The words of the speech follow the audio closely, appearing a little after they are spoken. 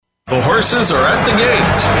horses are at the gate.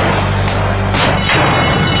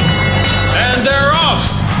 And they're off!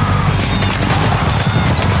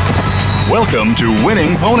 Welcome to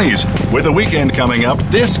Winning Ponies. With the weekend coming up,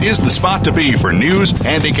 this is the spot to be for news,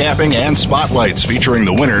 handicapping, and spotlights featuring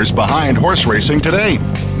the winners behind horse racing today.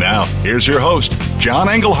 Now, here's your host, John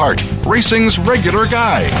Engelhardt, racing's regular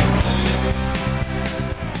guy.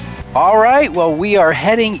 All right, well, we are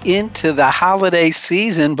heading into the holiday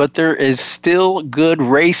season, but there is still good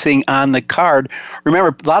racing on the card.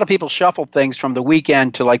 Remember, a lot of people shuffle things from the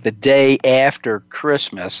weekend to like the day after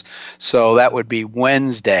Christmas, so that would be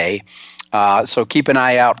Wednesday. So keep an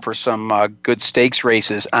eye out for some good stakes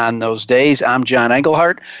races on those days. I'm John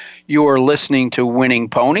Engelhardt. You are listening to Winning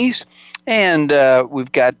Ponies, and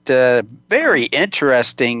we've got a very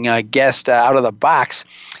interesting guest out of the box.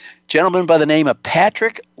 Gentleman by the name of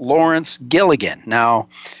Patrick Lawrence Gilligan. Now,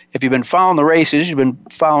 if you've been following the races, you've been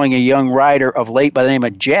following a young rider of late by the name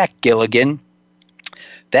of Jack Gilligan.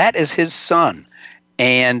 That is his son.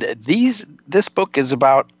 And this book is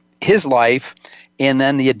about his life and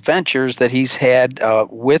then the adventures that he's had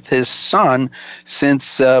with his son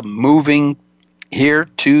since moving here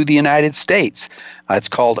to the United States. It's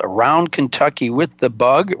called Around Kentucky with the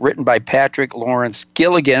Bug, written by Patrick Lawrence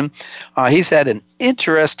Gilligan. He's had an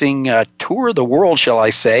interesting tour of the world, shall I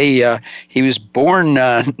say. He was born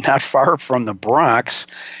not far from the Bronx,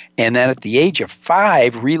 and then at the age of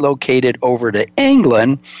 5 relocated over to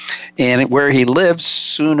England, and where he lives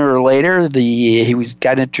sooner or later he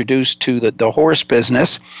got introduced to the horse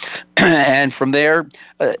business, and from there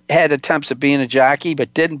had attempts at being a jockey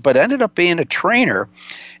but ended up being a trainer.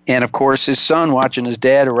 And of course his son, watching his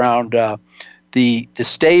dad around the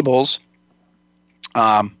stables,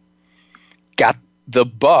 got the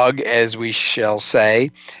bug, as we shall say.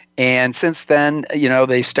 And since then,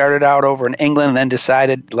 they started out over in England and then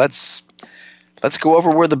decided, let's go over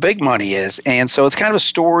where the big money is. And so it's kind of a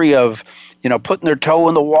story of, putting their toe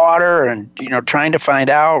in the water and, trying to find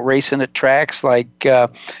out, racing at tracks like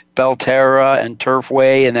Belterra and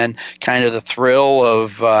Turfway, and then kind of the thrill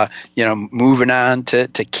of, moving on to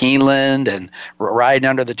Keeneland and riding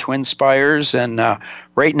under the Twin Spires. And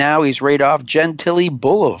right now he's right off Gentilly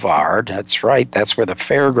Boulevard. That's right. That's where the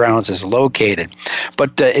fairgrounds is located.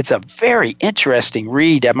 But it's a very interesting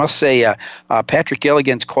read. I must say, Patrick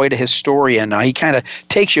Gilligan's quite a historian. He kind of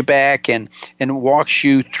takes you back and walks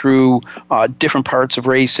you through different parts of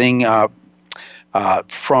racing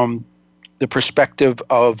from the perspective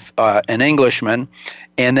of an Englishman,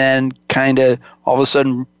 and then kind of all of a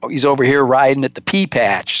sudden he's over here riding at the pea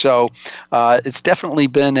patch. So it's definitely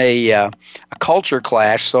been a culture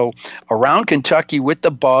clash. So Around Kentucky with the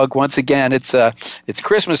Bug, once again, it's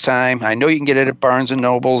Christmas time. I know you can get it at Barnes &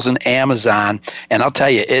 Nobles and Amazon, and I'll tell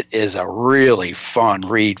you, it is a really fun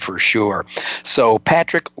read for sure. So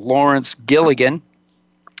Patrick Lawrence Gilligan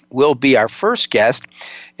will be our first guest,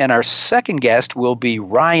 and our second guest will be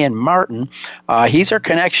Ryan Martin. He's our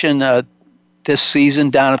connection this season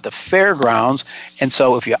down at the fairgrounds, and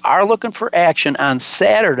so if you are looking for action on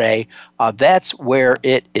Saturday, that's where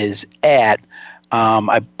it is at.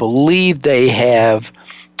 I believe they have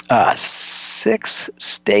 6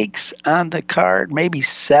 stakes on the card, maybe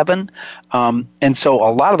 7, and so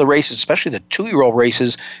a lot of the races, especially the 2-year-old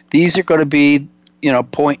races, these are going to be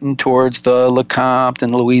pointing towards the LeCompte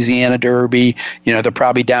and the Louisiana Derby. They're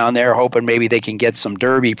probably down there hoping maybe they can get some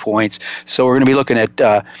Derby points. So we're going to be looking at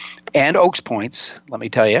and Oaks points, let me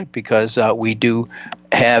tell you, because we do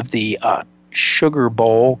have the Sugar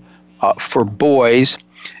Bowl for boys,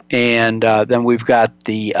 and then we've got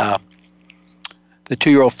the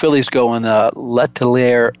 2-year-old fillies going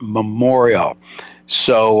Letelier Memorial.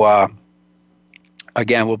 So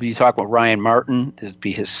again, we'll be talking with Ryan Martin. This will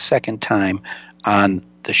be his second time on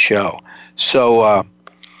the show. So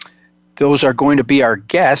those are going to be our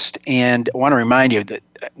guests, and I want to remind you that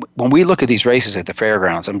when we look at these races at the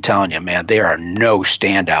fairgrounds, I'm telling you, man, there are no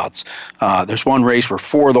standouts. There's one race where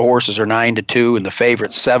 4 of the horses are 9-2 and the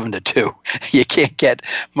favorite's 7-2. You can't get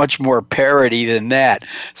much more parity than that.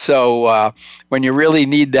 So when you really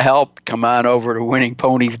need the help, come on over to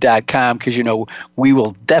winningponies.com, because, we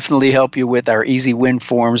will definitely help you with our easy win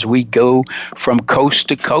forms. We go from coast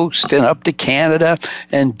to coast and up to Canada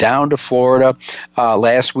and down to Florida.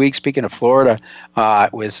 Last week, speaking of Florida,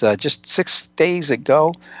 it was just 6 days ago.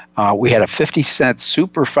 We had a 50-cent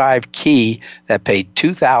Super 5 key that paid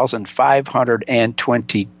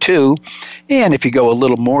 $2,522. And if you go a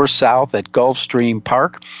little more south at Gulfstream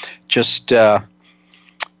Park, just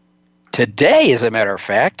today, as a matter of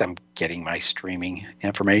fact, I'm getting my streaming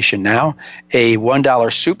information now, a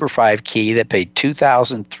 $1 Super 5 key that paid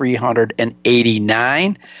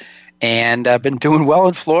 $2,389. and been doing well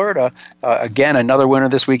in Florida. Again, another winner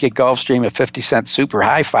this week at Gulfstream, a 50-cent super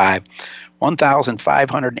high five.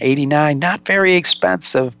 1,589, not very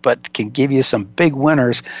expensive, but can give you some big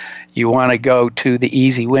winners. You want to go to the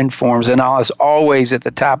easy win forms. And as always, at the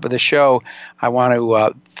top of the show, I want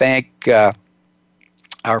to thank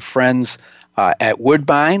our friends at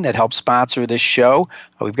Woodbine that helped sponsor this show.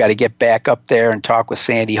 We've got to get back up there and talk with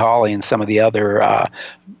Sandy Hawley and some of the other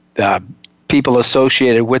people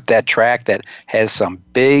associated with that track that has some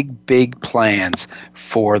big plans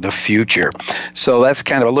for the future. So that's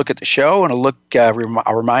kind of a look at the show and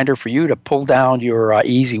a reminder for you to pull down your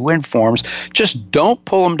easy win forms. Just don't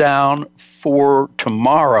pull them down for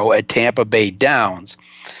tomorrow at Tampa Bay Downs.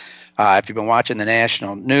 If you've been watching the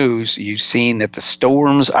national news, you've seen that the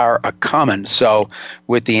storms are a-coming. So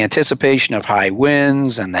with the anticipation of high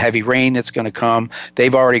winds and the heavy rain that's going to come,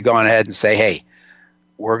 they've already gone ahead and say, hey,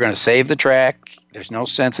 we're going to save the track. There's no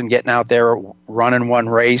sense in getting out there, running one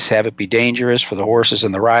race, have it be dangerous for the horses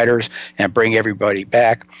and the riders, and bring everybody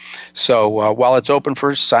back. So while it's open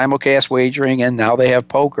for simulcast wagering, and now they have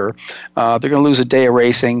poker, they're going to lose a day of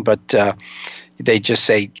racing, but they just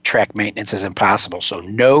say track maintenance is impossible. So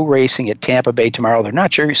no racing at Tampa Bay tomorrow. They're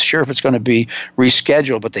not sure if it's going to be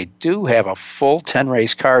rescheduled, but they do have a full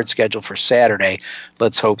 10-race card scheduled for Saturday.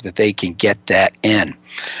 Let's hope that they can get that in.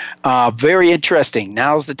 Very interesting.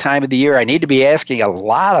 Now's the time of the year. I need to be asking a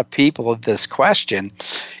lot of people this question,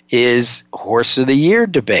 is Horse of the Year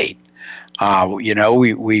debate.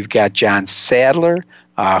 We've got John Sadler,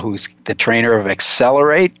 who's the trainer of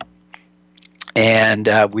Accelerate. And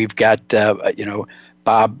we've got,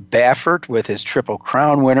 Bob Baffert with his Triple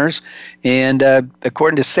Crown winners. And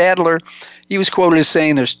according to Sadler, he was quoted as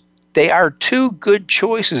saying they are two good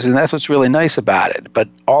choices, and that's what's really nice about it. But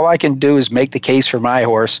all I can do is make the case for my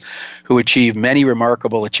horse, who achieved many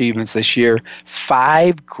remarkable achievements this year.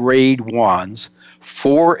 5 Grade 1s,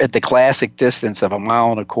 4 at the classic distance of 1.25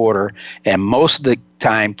 miles, and most of the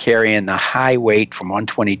time carrying the high weight from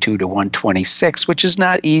 122 to 126, which is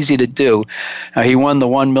not easy to do. He won the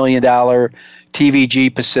 $1 million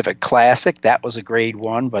TVG Pacific Classic. That was a Grade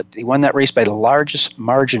 1, but he won that race by the largest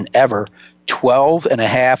margin ever,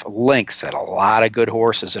 12.5 lengths, and a lot of good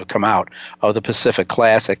horses have come out of the Pacific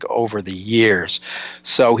Classic over the years.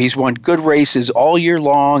 So he's won good races all year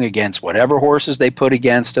long against whatever horses they put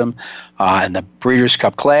against him. In the Breeders'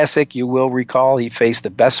 Cup Classic, you will recall, he faced the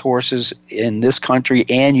best horses in this country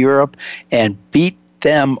and Europe and beat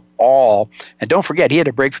them all. And don't forget, he had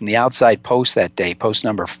a break from the outside post that day, post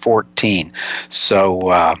number 14.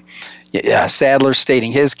 So Sadler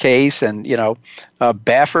stating his case, and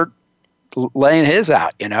Baffert laying his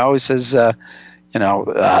out. He says,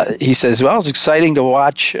 he says, well, it's exciting to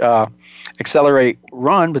watch Accelerate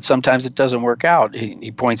run, but sometimes it doesn't work out.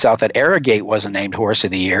 He points out that Arrogate wasn't named Horse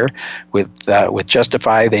of the Year. With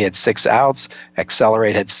Justify, they had 6 outs.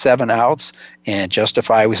 Accelerate had 7 outs, and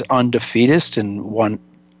Justify was undefeated in one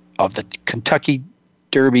of the Kentucky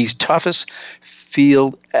Derby's toughest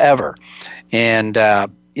field ever. And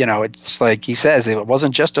it's like he says, it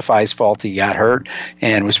wasn't Justify's fault he got hurt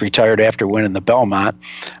and was retired after winning the Belmont.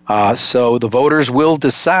 So the voters will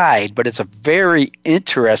decide, but it's a very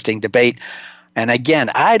interesting debate. And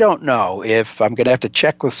again, I don't know if I'm going to have to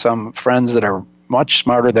check with some friends that are much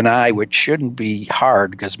smarter than I, which shouldn't be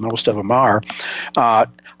hard because most of them are.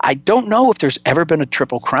 I don't know if there's ever been a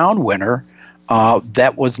Triple Crown winner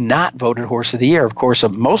that was not voted Horse of the Year. Of course,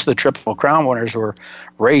 most of the Triple Crown winners were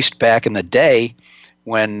raced back in the day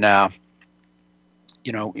when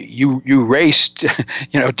you raced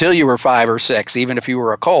till you were 5 or 6, even if you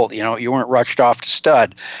were a colt. You weren't rushed off to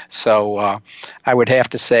stud. So I would have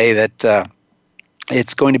to say that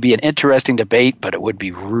it's going to be an interesting debate, but it would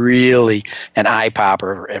be really an eye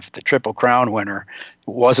popper if the Triple Crown winner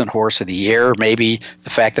wasn't Horse of the Year. Maybe the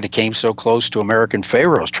fact that it came so close to American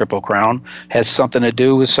Pharoah's Triple Crown has something to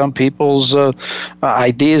do with some people's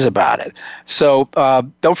ideas about it. So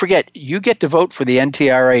don't forget, you get to vote for the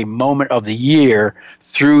NTRA Moment of the Year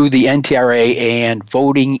through the NTRA, and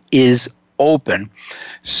voting is open.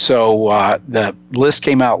 So the list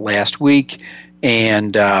came out last week,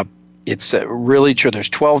 and it's really true. There's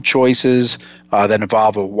 12 choices that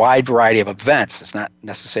involve a wide variety of events. It's not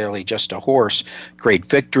necessarily just a horse. Great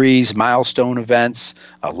victories, milestone events,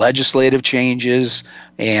 legislative changes,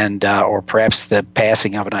 and or perhaps the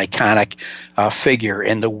passing of an iconic figure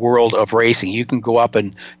in the world of racing. You can go up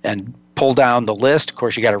and pull down the list. Of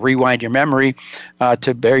course, you got to rewind your memory to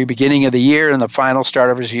the very beginning of the year and the final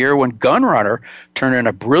start of his year when Gunrunner turned in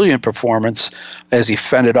a brilliant performance as he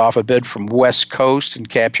fended off a bid from West Coast and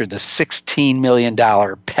captured the $16 million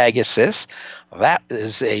Pegasus. That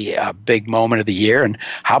is a big moment of the year. And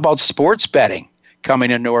how about sports betting coming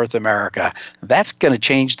to North America? That's going to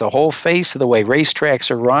change the whole face of the way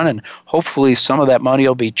racetracks are run, and hopefully some of that money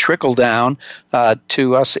will be trickled down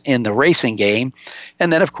to us in the racing game.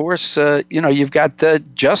 And then, of course, you've got the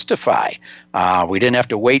Justify. We didn't have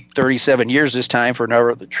to wait 37 years this time for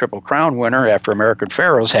another Triple Crown winner after American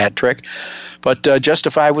Pharoah's hat trick. But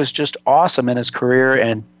Justify was just awesome in his career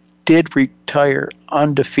and did retire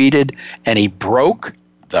undefeated, and he broke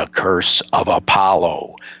the curse of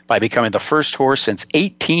Apollo by becoming the first horse since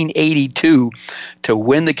 1882 to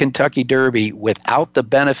win the Kentucky Derby without the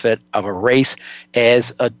benefit of a race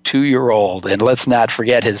as a 2-year-old. And let's not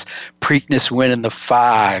forget his Preakness win in the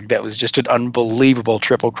Fog. That was just an unbelievable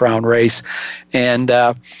Triple Crown race. And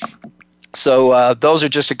so those are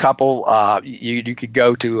just a couple. You could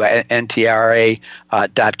go to ntra.com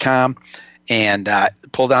and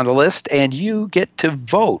pull down the list, and you get to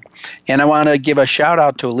vote. And I want to give a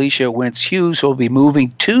shout-out to Alicia Wentz-Hughes, who will be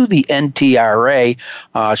moving to the NTRA.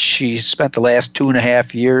 She spent the last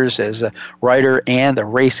 2.5 years as a writer and the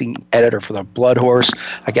racing editor for the Blood Horse.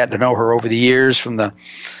 I got to know her over the years from the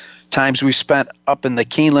times we spent up in the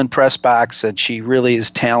Keeneland press box, and she really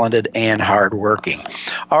is talented and hardworking.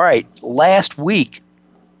 All right, last week,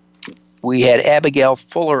 we had Abigail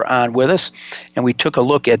Fuller on with us, and we took a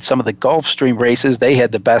look at some of the Gulfstream races. They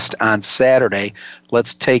had the best on Saturday.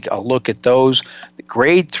 Let's take a look at those.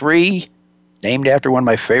 Grade 3, named after one of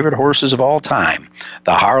my favorite horses of all time,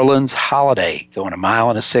 the Harlan's Holiday, going 1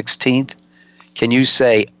 1/16. Can you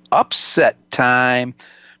say upset time?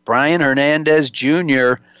 Brian Hernandez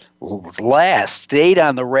Jr. last, stayed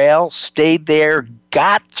on the rail, stayed there,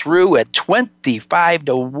 got through at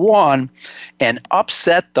 25-1 and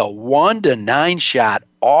upset the 1-9 shot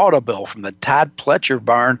Audible from the Todd Pletcher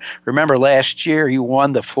barn. Remember last year he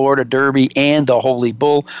won the Florida Derby and the Holy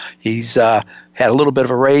Bull. He's had a little bit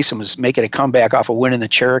of a race and was making a comeback off a win in the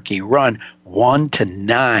Cherokee Run,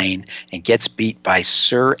 1-9, and gets beat by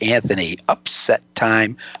Sir Anthony. Upset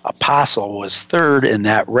time. Apostle was third in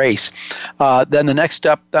that race. Then the next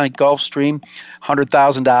up on Gulfstream,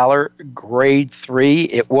 $100,000 Grade 3.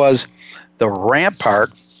 It was the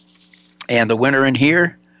Rampart, and the winner in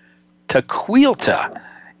here, Tequilta.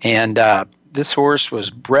 And this horse was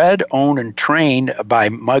bred, owned, and trained by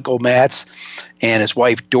Michael Matz and his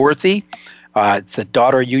wife Dorothy. It's a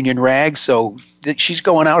daughter of Union Rag, so she's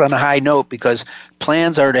going out on a high note because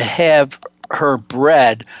plans are to have her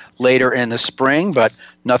bred later in the spring, but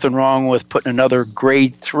nothing wrong with putting another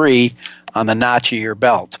Grade 3 on the notch of your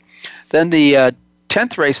belt. Then the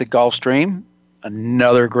 10th race at Gulfstream,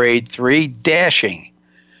 another Grade 3, Dashing,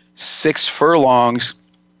 6 furlongs.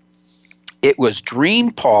 It was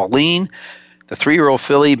Dream Pauline, the 3-year-old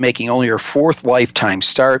filly, making only her 4th lifetime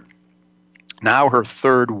start. Now her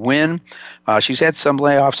 3rd win. She's had some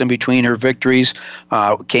layoffs in between her victories.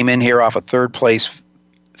 Came in here off a 3rd place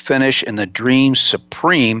finish in the Dream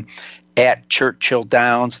Supreme at Churchill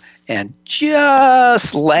Downs and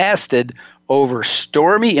just lasted over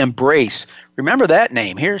Stormy Embrace. Remember that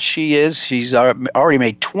name. Here she is. She's already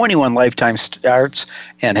made 21 lifetime starts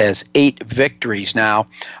and has 8 victories now.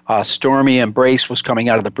 Stormy Embrace was coming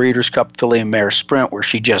out of the Breeders' Cup Filly and Mare Sprint, where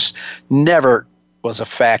she just never was a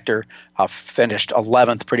factor. Finished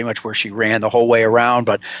 11th pretty much where she ran the whole way around,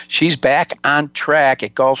 but she's back on track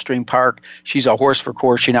at Gulfstream Park. She's a horse for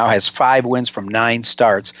course. She now has 5 wins from 9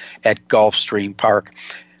 starts at Gulfstream Park.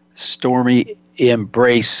 Stormy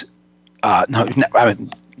Embrace, not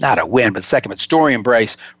a win, but second, but Stormy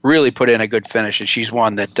Embrace really put in a good finish, and she's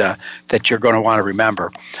one that you're going to want to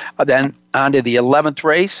remember. Then on to the 11th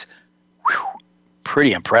race.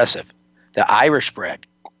 Pretty impressive. The Irish bred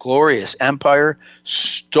Glorious Empire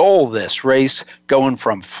stole this race, going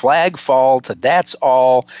from Flag Fall to That's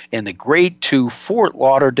All in the Grade 2 Fort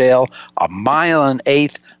Lauderdale, 1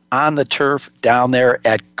 1/8 on the turf down there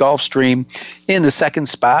at Gulfstream. In the 2nd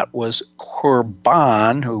spot was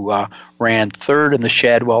Corbin, who ran 3rd in the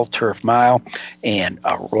Shadwell Turf Mile, and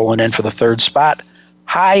rolling in for the 3rd spot,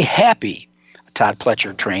 High Happy, Todd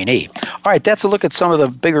Pletcher trainee. All right, that's a look at some of the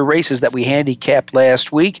bigger races that we handicapped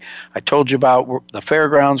last week. I told you about the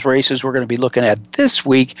fairgrounds races we're going to be looking at this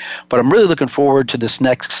week, but I'm really looking forward to this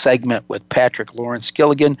next segment with Patrick Lawrence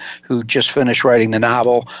Gilligan, who just finished writing the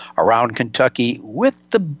novel Around Kentucky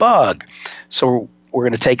with the Bug. So we're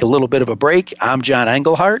going to take a little bit of a break. I'm John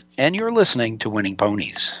Engelhardt, and you're listening to Winning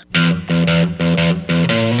Ponies.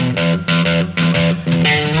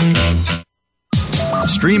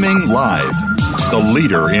 Streaming live, the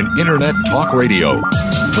leader in Internet talk radio,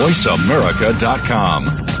 VoiceAmerica.com.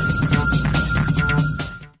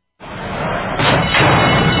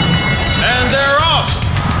 And they're off.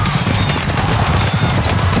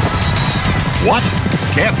 What?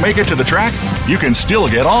 Can't make it to the track? You can still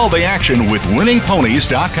get all the action with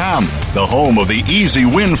winningponies.com, the home of the easy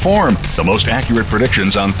win form, the most accurate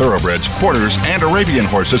predictions on thoroughbreds, quarters, and Arabian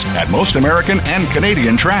horses at most American and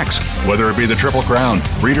Canadian tracks. Whether it be the Triple Crown,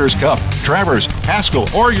 Breeders' Cup, Travers, Haskell,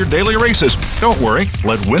 or your daily races, don't worry,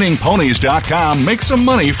 let winningponies.com make some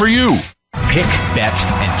money for you. Pick, bet,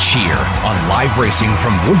 and cheer on live racing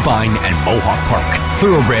from Woodbine and Mohawk Park.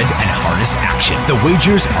 Thoroughbred and harness action. The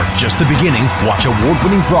wagers are just the beginning. Watch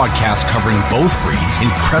award-winning broadcasts covering both breeds,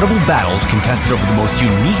 incredible battles contested over the most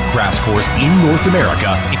unique grass course in North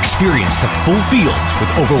America. Experience the full fields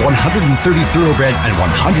with over 130 thoroughbred and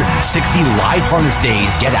 160 live harness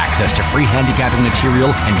days. Get access to free handicapping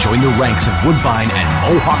material and join the ranks of Woodbine and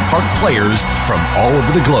Mohawk Park players from all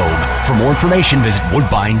over the globe. For more information, visit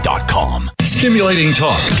woodbine.com. Stimulating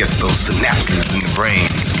talk gets those synapses in the brain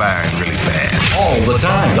firing really fast. all the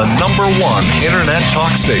time. The #1 internet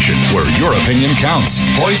talk station where your opinion counts.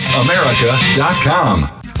 VoiceAmerica.com.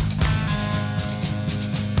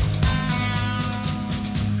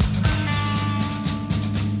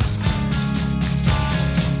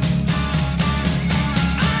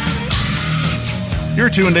 You're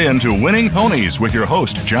tuned in to Winning Ponies with your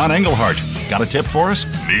host, John Engelhardt. Got a tip for us?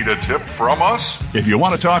 Need a tip from us? If you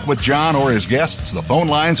want to talk with John or his guests, the phone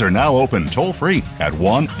lines are now open toll-free at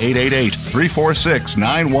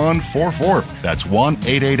 1-888-346-9144. That's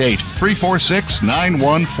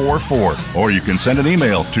 1-888-346-9144. Or you can send an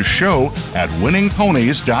email to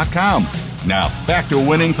show@winningponies.com. Now, back to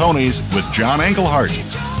Winning Ponies with John Engelhardt.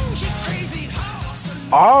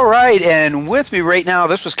 All right, and with me right now,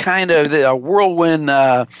 this was kind of a whirlwind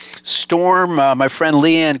storm. My friend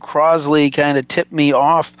Leanne Crosley kind of tipped me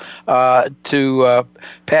off to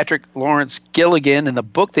Patrick Lawrence Gilligan and the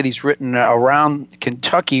book that he's written around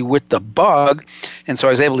Kentucky with the bug. And so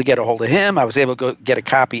I was able to get a hold of him. I was able to go get a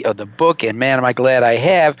copy of the book, and man, am I glad I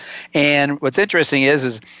have. And what's interesting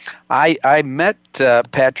is I met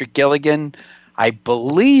Patrick Gilligan, I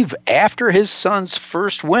believe, after his son's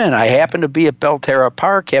first win. I happened to be at Belterra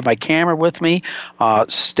Park, had my camera with me,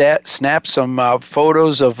 snapped some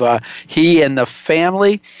photos of he and the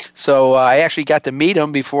family. So I actually got to meet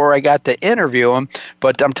him before I got to interview him.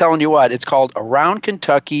 But I'm telling you what, it's called Around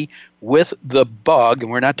Kentucky with the Bug,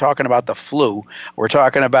 and we're not talking about the flu. We're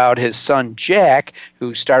talking about his son, Jack,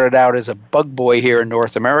 who started out as a bug boy here in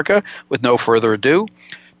North America. With no further ado,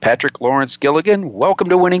 Patrick Lawrence Gilligan, welcome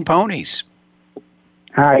to Winning Ponies.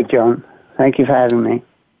 Hi, John. Thank you for having me.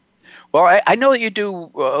 Well, I know that you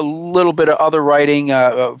do a little bit of other writing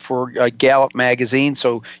for Gallup magazine,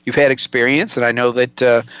 so you've had experience, and I know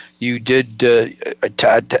that you did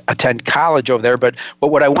attend college over there. But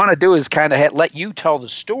what I want to do is kind of let you tell the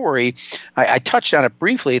story. I touched on it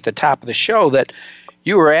briefly at the top of the show that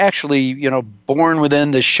you were actually, born within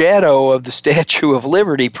the shadow of the Statue of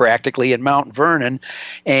Liberty, practically in Mount Vernon,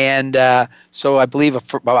 and so I believe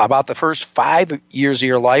about the first 5 years of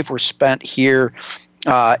your life were spent here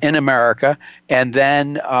in America, and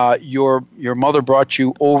then your mother brought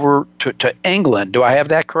you over to England. Do I have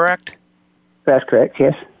that correct? That's correct,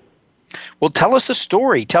 yes. Well, tell us the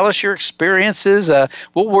story. Tell us your experiences.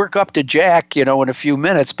 We'll work up to Jack, in a few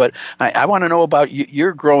minutes, but I want to know about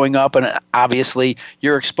your growing up and obviously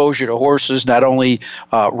your exposure to horses, not only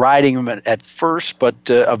riding them at first, but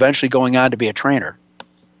eventually going on to be a trainer.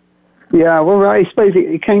 Yeah, well, I suppose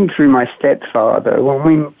it came through my stepfather.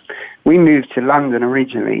 When we moved to London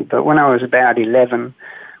originally, but when I was about 11,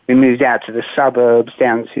 we moved out to the suburbs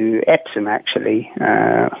down to Epsom, actually,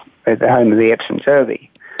 at the home of the Epsom Derby.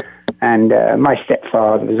 And my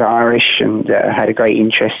stepfather was Irish and had a great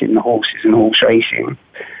interest in the horses and horse racing.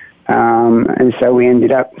 And so we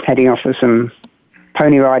ended up heading off for some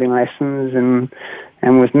pony riding lessons, and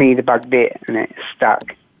with me the bug bit and it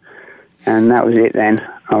stuck. And that was it then.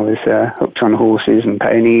 I was hooked on horses and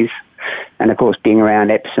ponies. And of course, being around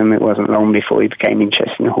Epsom, it wasn't long before we became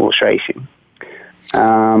interested in horse racing.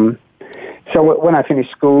 So when I finished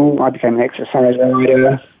school, I became an exercise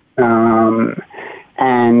rider.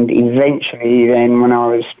 And eventually then, when I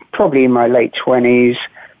was probably in my late 20s,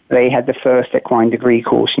 they had the first equine degree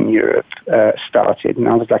course in Europe started, and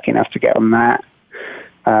I was lucky enough to get on that.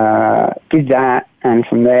 Did that, and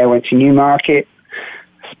from there went to Newmarket,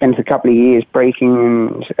 spent a couple of years breaking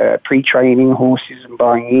and pre-training horses and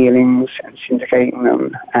buying yearlings and syndicating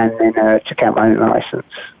them, and then took out my own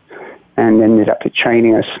license and ended up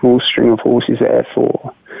training a small string of horses there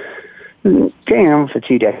for going on for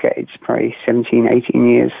 2 decades, probably 17, 18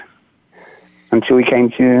 years, until we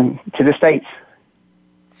came to the States.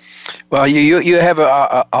 Well, you have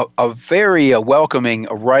a very welcoming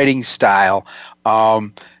writing style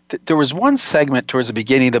there was one segment towards the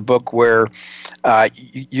beginning of the book where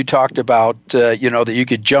you talked about, that you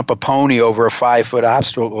could jump a pony over a 5-foot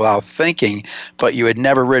obstacle without thinking, but you had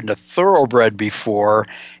never ridden a thoroughbred before.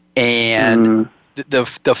 And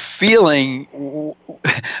the feeling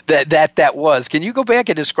that was, can you go back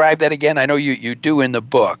and describe that again? I know you do in the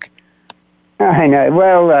book. I know.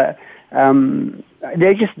 Well,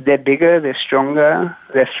 they're bigger, they're stronger,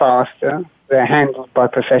 they're faster, they're handled by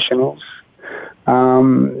professionals.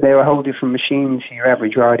 They're a whole different machine to your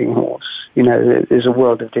average riding horse. There's a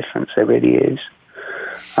world of difference, there really is.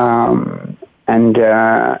 They're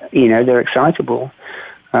excitable.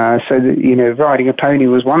 Riding a pony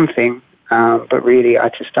was one thing, but really I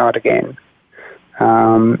had to start again.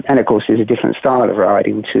 And of course, there's a different style of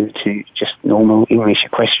riding to just normal English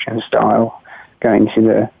equestrian style, going to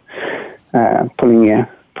the pulling your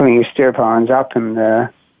stirrup irons up and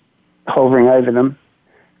hovering over them.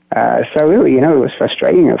 So really, it was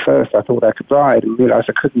frustrating at first. I thought I could ride and realised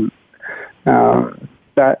I couldn't.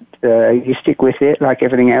 But you stick with it like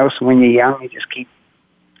everything else. When you're young, you just keep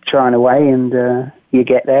trying away and you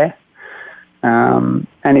get there. And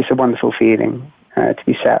it's a wonderful feeling to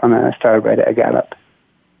be sat on a thoroughbred at a gallop.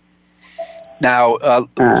 Now,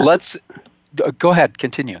 let's... Go ahead,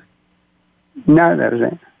 continue. No, that was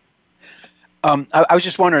it. I was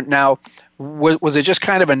just wondering, now, was it just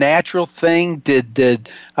kind of a natural thing? Did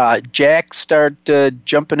Jack start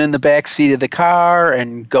jumping in the back seat of the car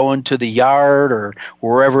and going to the yard or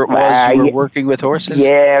wherever it was you were working with horses?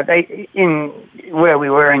 Yeah, where we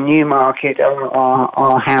were in Newmarket,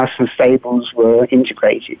 our house and stables were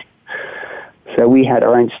integrated. So we had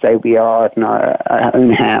our own stable yard and our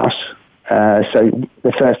own house. So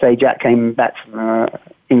the first day Jack came back from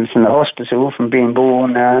the hospital from being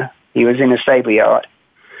born, he was in a stable yard.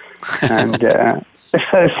 And the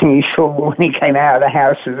first thing he saw when he came out of the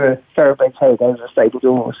house was a thoroughbred's head over the stable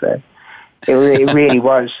door. So it really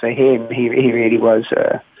was for him. He really was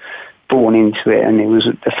born into it, and it was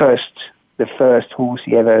the first horse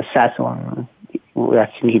he ever sat on. I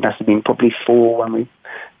think he must have been probably 4 when we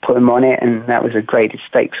put him on it, and that was a graded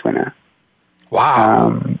stakes winner.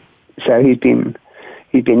 Wow! So he'd been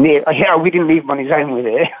near. Yeah, we didn't leave him on his own with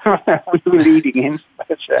it. We were leading him.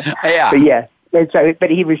 But yeah. But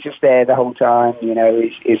he was just there the whole time.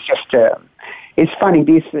 It's just it's funny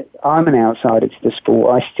because I'm an outsider to the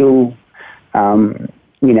sport. I still,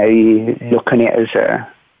 you look on it as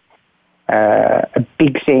a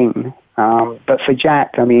big thing. But for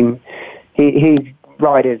Jack, I mean, he'd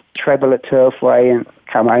ride a treble at Turfway and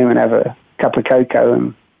come home and have a cup of cocoa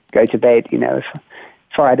and go to bed.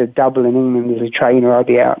 If I had a double in England as a trainer, I'd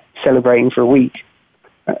be out celebrating for a week.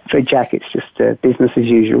 For Jack, it's just business as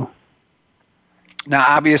usual. Now,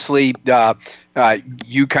 obviously,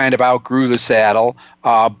 you kind of outgrew the saddle,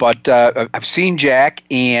 but I've seen Jack,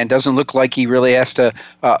 and doesn't look like he really has to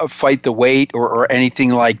fight the weight or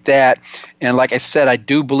anything like that. And like I said, I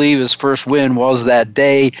do believe his first win was that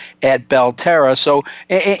day at Belterra. So,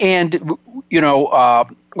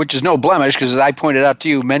 which is no blemish, because as I pointed out to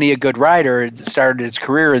you, many a good rider started his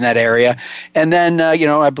career in that area. And then,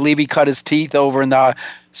 I believe he cut his teeth over in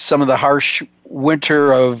some of the harsh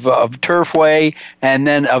winter of Turfway, and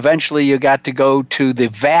then eventually you got to go to the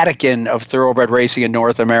Vatican of thoroughbred racing in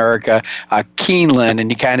North America, Keeneland, and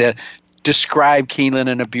you kind of describe Keeneland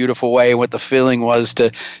in a beautiful way, what the feeling was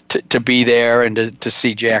to be there and to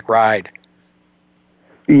see Jack ride.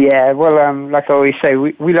 Yeah, well, like I always say,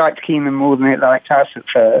 we liked Keeneland more than it liked us at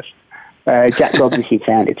first. Jack obviously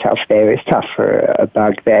found it tough there. It's tough for a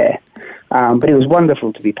bug there. But it was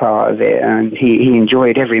wonderful to be part of it, and he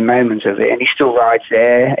enjoyed every moment of it, and he still rides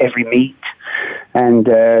there every meet, and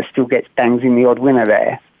still gets bangs in the odd winner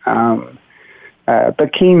there.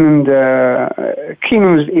 But Keeneland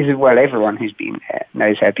is, well, everyone who's been there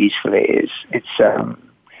knows how beautiful it is. It's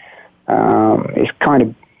kind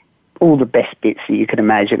of all the best bits that you could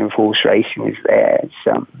imagine of horse racing is there. It's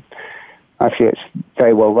I feel it's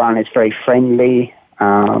very well run. It's very friendly.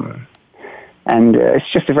 And it's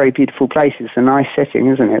just a very beautiful place. It's a nice setting,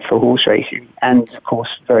 isn't it, for horse racing? And, of course,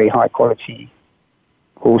 very high-quality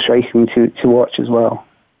horse racing to watch as well.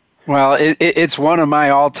 Well, it's one of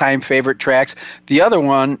my all-time favorite tracks. The other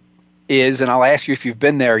one is, and I'll ask you if you've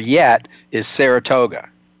been there yet, is Saratoga.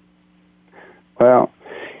 Well,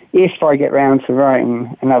 if I get round to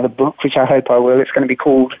writing another book, which I hope I will, it's going to be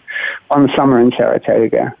called On Summer in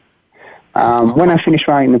Saratoga. When I finish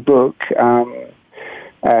writing the book...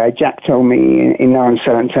 Jack told me in no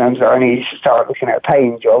uncertain terms that I needed to start looking at a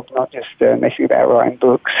paying job, not just messing about writing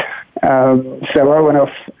books. So I went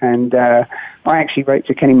off and I actually wrote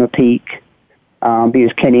to Kenny McPeak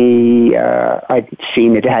because Kenny, I'd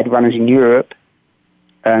seen that it had runners in Europe,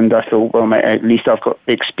 And I thought, well, at least I've got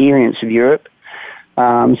the experience of Europe,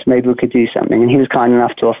 so maybe we could do something. And he was kind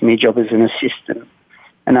enough to offer me a job as an assistant.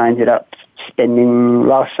 And I ended up spending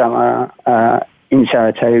last summer in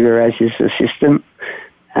Saratoga as his assistant.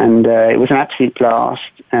 And it was an absolute blast.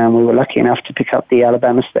 And we were lucky enough to pick up the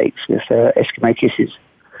Alabama Stakes with Eskimo Kisses.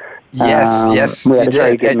 Yes, we had a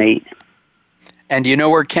very good meet. And do you know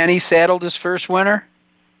where Kenny saddled his first winner?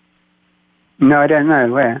 No, I don't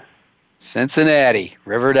know. Where? Cincinnati,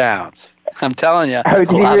 River Downs. I'm telling you. Oh,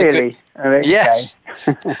 did he really? Yes.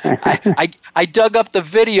 I dug up the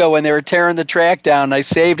video when they were tearing the track down. I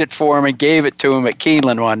saved it for him and gave it to him at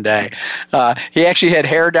Keeneland one day. He actually had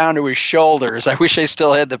hair down to his shoulders. I wish I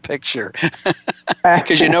still had the picture.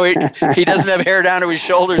 Because, you know, he doesn't have hair down to his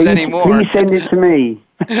shoulders anymore. Please send it to me.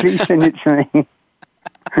 Please send it to me.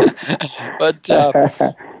 But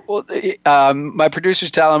my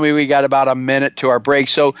producer's telling me we got about a minute to our break.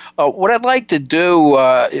 So what I'd like to do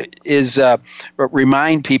is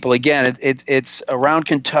remind people again. It's Around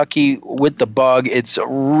Kentucky with the Bug. It's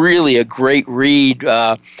really a great read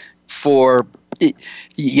for.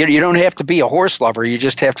 You don't have to be a horse lover. You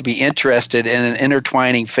just have to be interested in an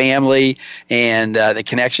intertwining family and the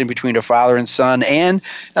connection between a father and son, and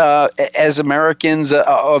as Americans,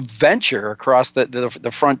 a venture across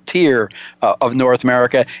the frontier of North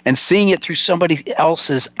America and seeing it through somebody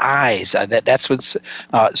else's eyes. That's what's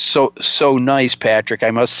so nice, Patrick, I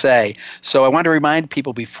must say. So I want to remind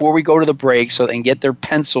people before we go to the break so they can get their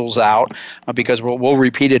pencils out, because we'll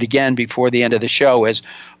repeat it again before the end of the show, is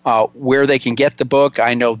where they can get the book.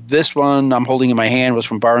 I know this one I'm holding in my hand was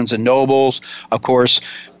from Barnes & Noble's. Of course,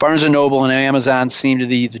 Barnes & Noble and Amazon seem to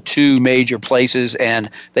be the two major places, and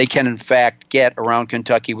they can, in fact, get Around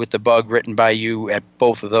Kentucky with the Bug written by you at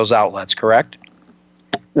both of those outlets, correct?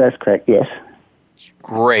 That's correct, yes.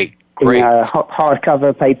 Great. In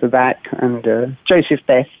hardcover, paperback, and Joseph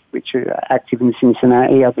Beth, which are active in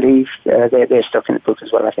Cincinnati, I believe. They're stocking the book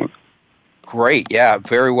as well, I think. Great, yeah,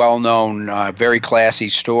 very well known, very classy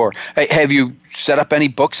store. Hey, have you set up any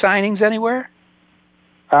book signings anywhere?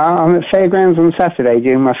 I'm at Fairgrounds on Saturday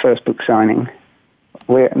doing my first book signing.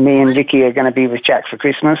 Me and Vicky are going to be with Jack for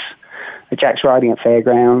Christmas. Jack's riding at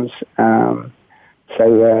Fairgrounds, so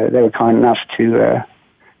they were kind enough to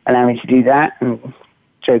allow me to do that. And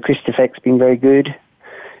Joe Christofek's been very good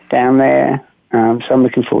down there, so I'm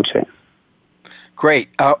looking forward to it. Great.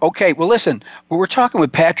 Okay, well, listen, we're talking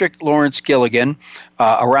with Patrick Lawrence Gilligan,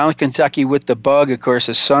 Around Kentucky with the Bug. Of course,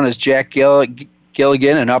 his son is Jack Gilligan,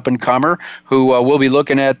 an up-and-comer, who will be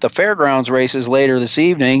looking at the fairgrounds races later this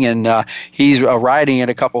evening, and he's riding in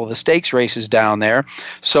a couple of the stakes races down there.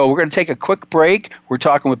 So we're going to take a quick break. We're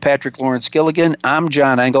talking with Patrick Lawrence Gilligan. I'm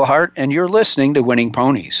John Engelhardt, and you're listening to Winning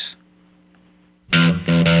Ponies.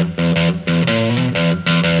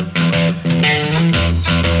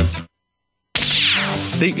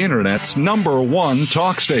 The Internet's #1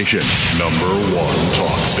 talk station. #1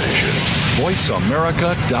 talk station.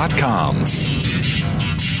 VoiceAmerica.com.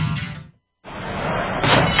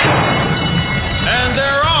 And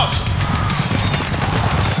they're off!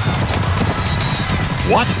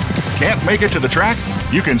 What? Can't make it to the track?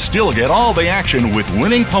 You can still get all the action with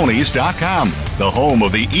WinningPonies.com, the home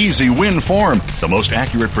of the easy win form, the most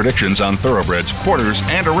accurate predictions on thoroughbreds, quarters,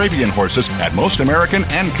 and Arabian horses at most American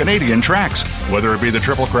and Canadian tracks. Whether it be the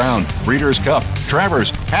Triple Crown, Breeders' Cup, Travers,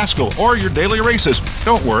 Haskell, or your daily races,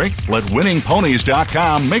 don't worry, let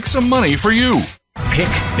WinningPonies.com make some money for you.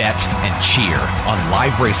 Pick, bet, and cheer on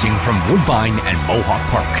live racing from Woodbine and Mohawk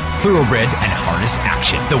Park. Thoroughbred and harness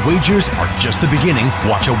action. The wagers are just the beginning.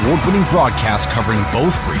 Watch award-winning broadcasts covering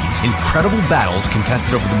both breeds. Incredible battles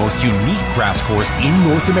contested over the most unique grass course in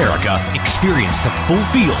North America. Experience the full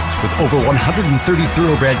fields with over 130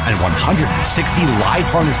 thoroughbred and 160 live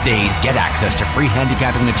harness days. Get access to free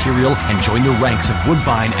handicapping material and join the ranks of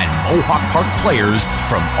Woodbine and Mohawk Park players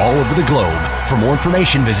from all over the globe. For more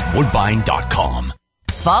information, visit woodbine.com.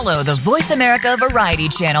 Follow the Voice America Variety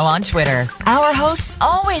channel on Twitter. Our hosts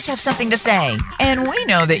always have something to say, and we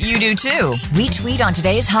know that you do too. We tweet on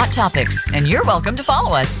today's hot topics, and you're welcome to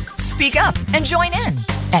follow us. Speak up and join in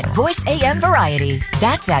at Voice AM Variety.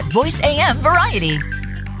 That's at Voice AM Variety.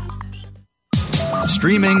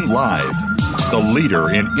 Streaming live, the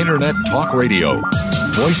leader in Internet talk radio.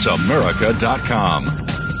 VoiceAmerica.com.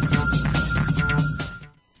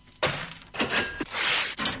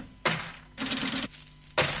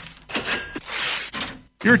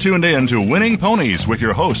 You're tuned in to Winning Ponies with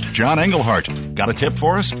your host, John Engelhardt. Got a tip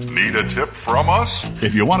for us? Need a tip from us?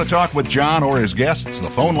 If you want to talk with John or his guests, the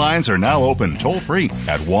phone lines are now open toll-free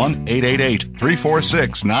at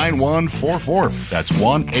 1-888-346-9144. That's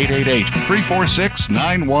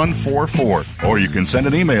 1-888-346-9144. Or you can send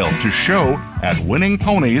an email to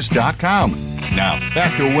show@winningponies.com. Now,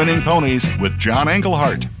 back to Winning Ponies with John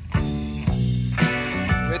Engelhardt.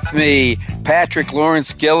 With me, Patrick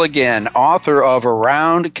Lawrence Gilligan, author of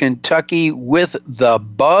Around Kentucky with the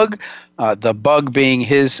Bug. The Bug being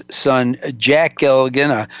his son, Jack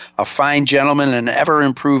Gilligan, a fine gentleman and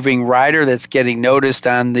ever-improving rider that's getting noticed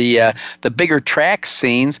on the bigger track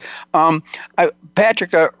scenes.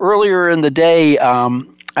 Patrick, earlier in the day, I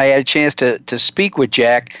had a chance to speak with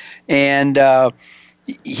Jack, and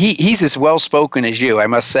he's as well-spoken as you. I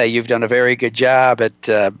must say, you've done a very good job at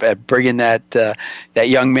bringing that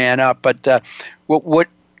young man up. But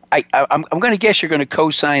I'm going to guess you're going to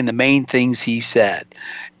co-sign the main things he said,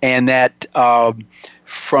 and that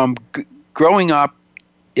from growing up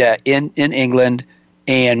in England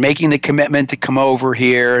and making the commitment to come over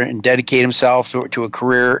here and dedicate himself to a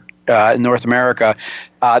career in North America,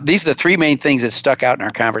 these are the three main things that stuck out in our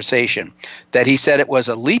conversation. That he said it was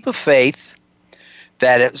a leap of faith,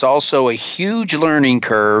 that it was also a huge learning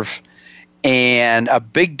curve, and a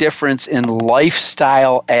big difference in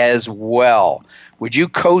lifestyle as well. Would you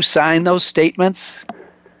co-sign those statements?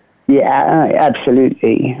 Yeah,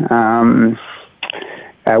 absolutely.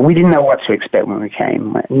 We didn't know what to expect when we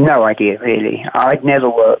came. No idea, really. I'd never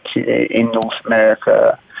worked in North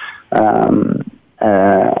America and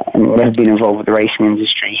never been involved with the racing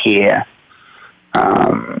industry here.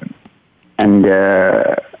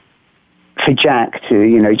 For Jack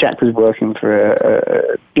Jack was working for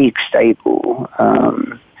a big stable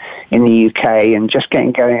in the UK, and just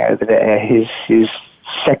getting going over there. His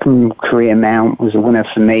second career mount was a winner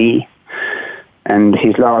for me, and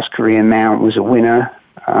his last career mount was a winner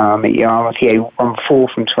at Yarmouth. He won 4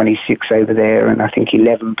 from 26 over there, and I think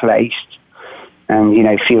 11 placed. And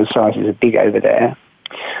field sizes are big over there,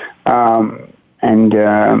 so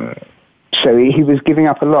he was giving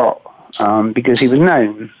up a lot because he was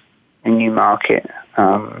known in Newmarket.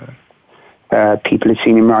 People had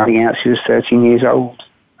seen him riding out since he was 13 years old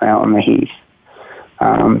out on the heath.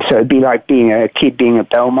 So it'd be like being a kid being at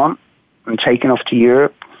Belmont and taking off to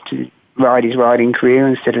Europe to ride his riding career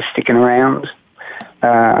instead of sticking around.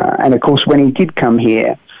 And of course, when he did come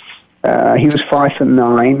here, he was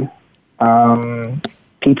 5'9".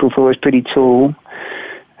 People thought he was pretty tall.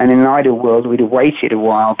 And in the ideal world, we'd have waited a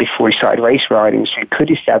while before he started race riding so he could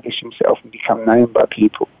establish himself and become known by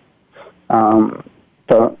people.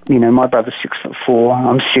 But my brother's 6'4",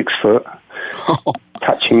 I'm 6 foot,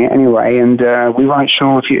 touching it anyway, and we weren't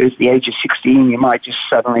sure if it was the age of 16, you might just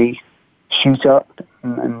suddenly shoot up,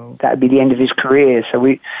 and that'd be the end of his career. So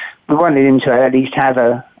we wanted him to at least have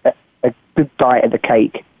a good bite of the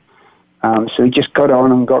cake. So we just got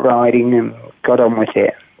on and got riding and got on with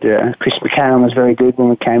it. Chris McCarron was very good when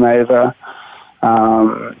we came over,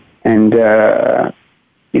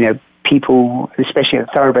 people, especially at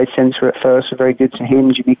the Thoroughbred Centre at first, were very good to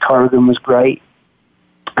him. Jimmy Corrigan was great.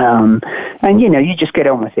 You just get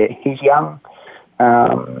on with it. He's young.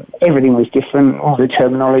 Everything was different. All the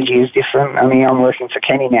terminology is different. I mean, I'm working for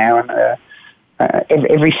Kenny now, and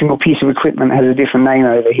every single piece of equipment has a different name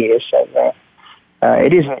over here. So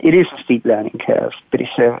it is a steep learning curve, but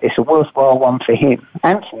it's a worthwhile one for him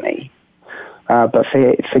and for me. But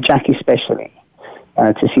for Jack especially,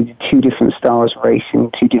 to see the two different styles of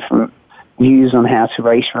racing, two different views on how to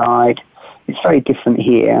race ride. It's very different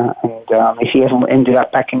here, and if he ever ended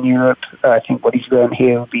up back in Europe, I think what he's learned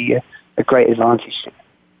here will be a great advantage to him.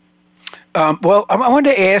 Well, I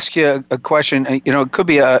wanted to ask you a question. It could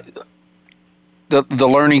be the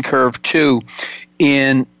learning curve too.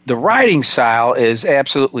 In the riding style is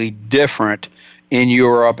absolutely different in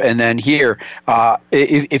Europe and then here.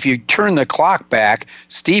 If you turn the clock back,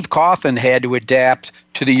 Steve Cawthon had to adapt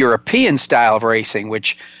to the European style of racing,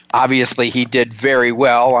 which obviously he did very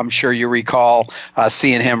well. I'm sure you recall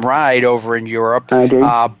seeing him ride over in Europe. I do.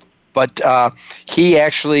 But he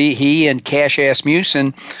and Cash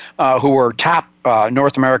Asmussen, who were top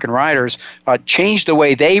North American riders, changed the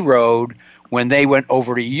way they rode when they went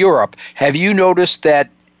over to Europe. Have you noticed that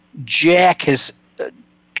Jack has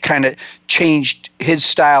kind of changed his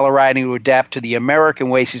style of riding to adapt to the American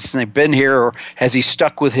way since they've been here, or has he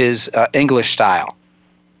stuck with his English style?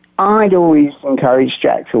 I'd always encouraged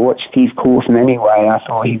Jack to watch Steve Cawthon anyway. I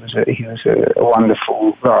thought he was a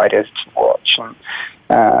wonderful rider to watch. And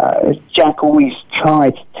Jack always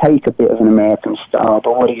tried to take a bit of an American style,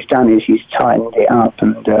 but what he's done is he's tightened it up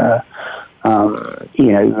and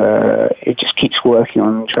it just keeps working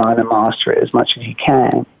on trying to master it as much as you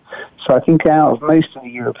can. So I think out of most of the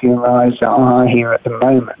European riders that are here at the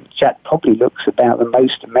moment, Jack probably looks about the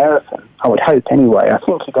most American. I would hope anyway. I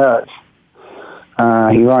think he does.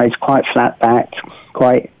 He rides quite flat-backed,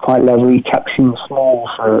 quite level. He tucks in small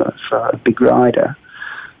for a big rider.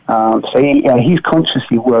 So he's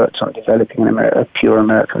consciously worked on developing a pure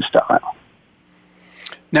American style.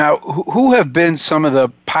 Now, who have been some of the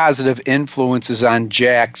positive influences on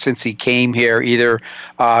Jack since he came here, either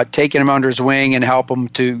taking him under his wing and help him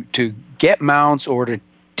to get mounts or to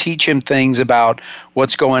teach him things about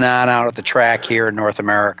what's going on out at the track here in North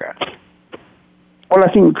America? Well,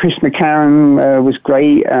 I think Chris McCarron was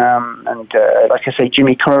great, and like I say,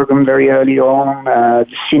 Jimmy Corrigan very early on,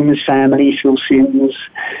 the Sims family, Phil Sims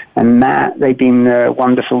and Matt, they've been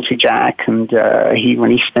wonderful to Jack, and when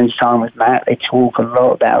he spends time with Matt, they talk a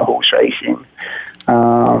lot about horse racing.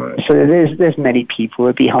 So there's many people.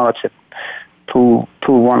 It'd be hard to pull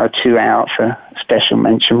one or two out for special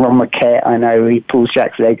mention. Ron McKett, I know he pulls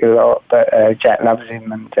Jack's leg a lot, but Jack loves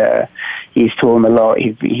him, and he's taught him a lot.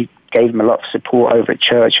 He gave him a lot of support over at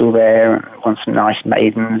Churchill there, and won some nice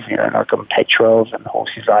maidens, like on Petrovs and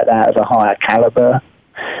horses like that of a higher caliber.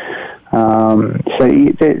 So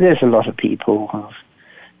there's a lot of people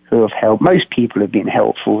who have helped. Most people have been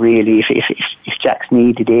helpful, really. If Jack's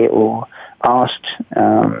needed it or asked,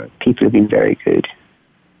 people have been very good.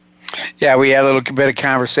 Yeah, we had a little bit of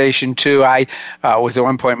conversation, too. I was at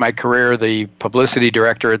one point in my career the publicity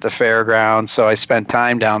director at the fairgrounds, so I spent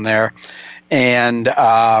time down there. And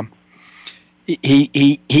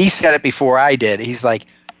he said it before I did. He's like,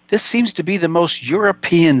 this seems to be the most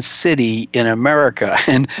European city in America.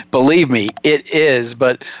 And believe me, it is.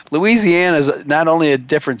 But Louisiana is not only a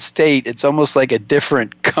different state, it's almost like a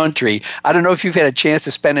different country. I don't know if you've had a chance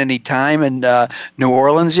to spend any time in New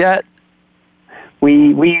Orleans yet?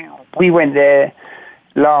 We went there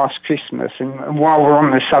last Christmas, and while we're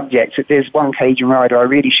on the subject, there's one Cajun rider I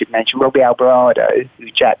really should mention, Robbie Alvarado,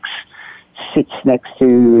 who Jack's sits next to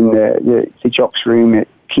in the jocks room at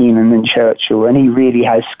Keenan and Churchill, and he really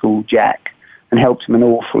has schooled Jack and helped him an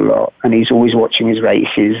awful lot, and he's always watching his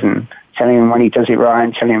races and telling him when he does it right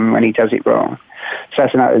and telling him when he does it wrong. So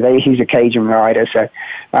that's another day. He's a Cajun rider. So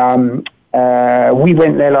we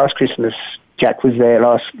went there last Christmas. Jack was there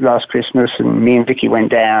last Christmas, and me and Vicky went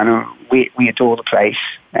down, and we adore the place,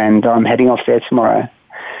 and I'm heading off there tomorrow,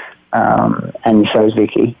 and so is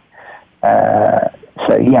Vicky.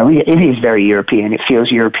 So yeah, it is very European. It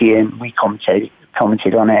feels European. We commented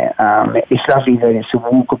on it. It's lovely that it's a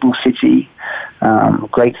walkable city,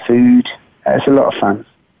 great food. It's a lot of fun.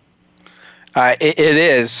 It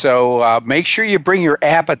is. So make sure you bring your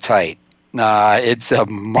appetite. It's a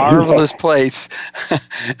marvelous place.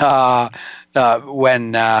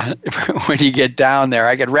 When you get down there,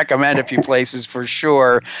 I could recommend a few places for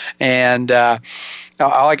sure. And all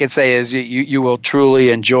I can say is you will truly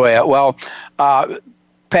enjoy it. Well,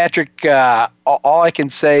 Patrick, all I can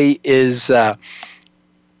say is that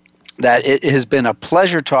it has been a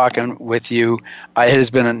pleasure talking with you. It has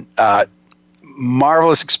been a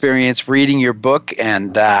marvelous experience reading your book,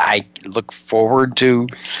 and I look forward to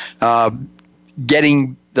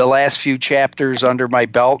getting the last few chapters under my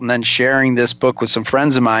belt and then sharing this book with some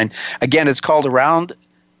friends of mine. Again, it's called Around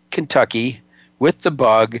Kentucky with the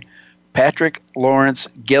Bug. Patrick Lawrence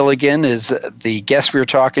Gilligan is the guest we're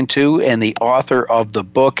talking to and the author of the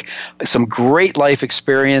book. Some great life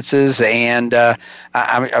experiences, and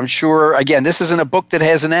I'm sure, again, this isn't a book that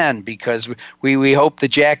has an end, because we hope that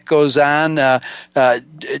Jack goes on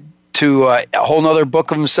to a whole other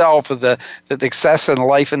book of himself, of the success and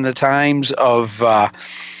life and the times of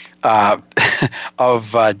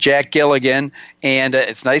Jack Gilligan. And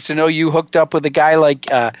it's nice to know you hooked up with a guy like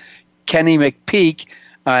Kenny McPeak.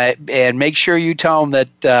 And make sure you tell him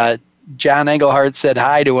that John Engelhardt said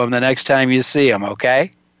hi to him the next time you see him,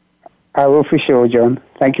 okay? I will for sure, John.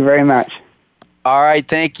 Thank you very much. All right,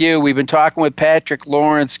 thank you. We've been talking with Patrick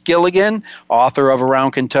Lawrence Gilligan, author of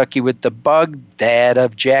Around Kentucky with the Bug, dad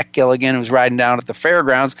of Jack Gilligan, who's riding down at the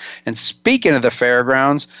fairgrounds. And speaking of the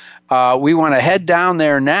fairgrounds, we want to head down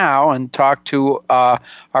there now and talk to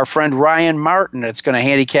our friend Ryan Martin. That's going to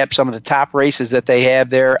handicap some of the top races that they have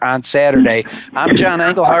there on Saturday. I'm John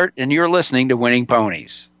Engelhardt, and you're listening to Winning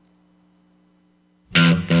Ponies.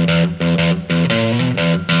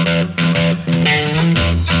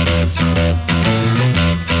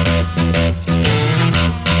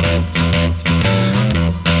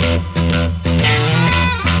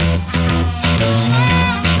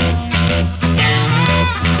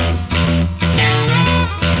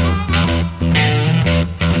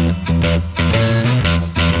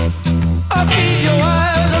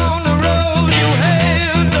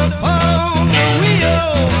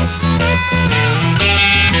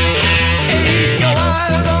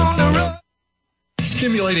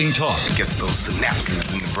 stimulating talk. It gets those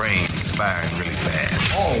synapses in the brain firing really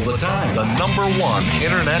fast. All the time. The #1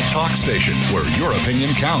 Internet talk station where your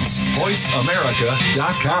opinion counts.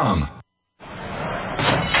 VoiceAmerica.com.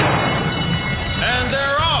 And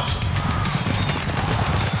they're off.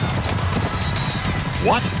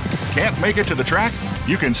 What? Can't make it to the track?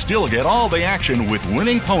 You can still get all the action with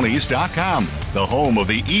winningponies.com, the home of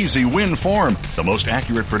the easy win form, the most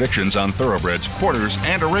accurate predictions on thoroughbreds, quarters,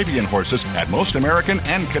 and Arabian horses at most American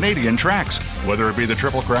and Canadian tracks. Whether it be the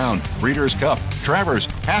Triple Crown, Breeders' Cup, Travers,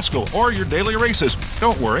 Haskell, or your daily races,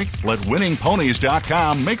 don't worry, let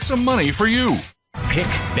winningponies.com make some money for you. Pick,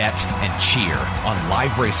 bet, and cheer on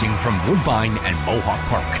live racing from Woodbine and Mohawk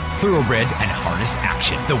Park. Thoroughbred and harness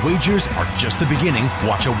action. The wagers are just the beginning.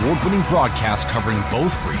 Watch award-winning broadcasts covering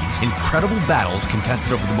both breeds. Incredible battles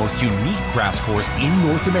contested over the most unique grass course in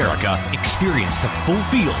North America. Experience the full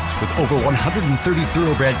fields with over 130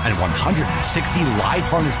 thoroughbred and 160 live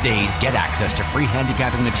harness days. Get access to free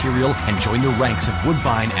handicapping material and join the ranks of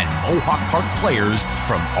Woodbine and Mohawk Park players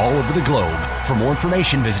from all over the globe. For more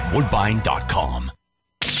information, visit woodbine.com.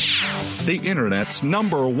 The Internet's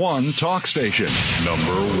 #1 talk station.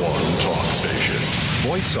 #1 talk station.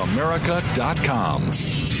 VoiceAmerica.com.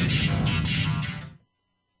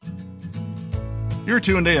 You're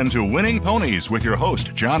tuned in to Winning Ponies with your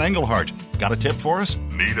host, John Engelhardt. Got a tip for us?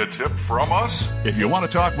 Need a tip from us? If you want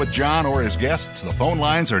to talk with John or his guests, the phone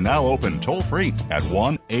lines are now open toll-free at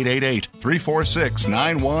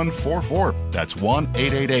 1-888-346-9144. That's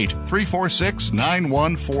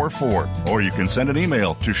 1-888-346-9144. Or you can send an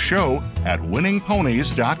email to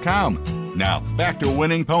show@winningponies.com. Now, back to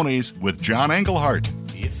Winning Ponies with John Engelhardt.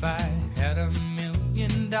 If I had $1 million.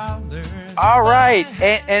 All right,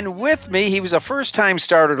 and with me, he was a first-time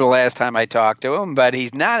starter the last time I talked to him, but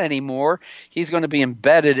he's not anymore. He's going to be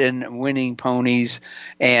embedded in Winning Ponies,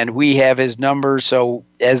 and we have his number. So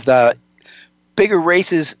as the bigger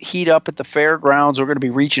races heat up at the fairgrounds, we're going to be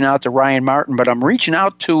reaching out to Ryan Martin, but I'm reaching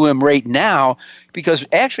out to him right now because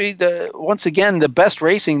actually, once again, the best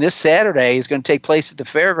racing this Saturday is going to take place at the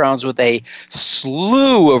fairgrounds with a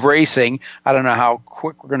slew of racing. I don't know how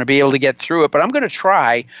quick we're going to be able to get through it, but I'm going to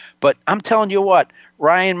try. But I'm telling you what,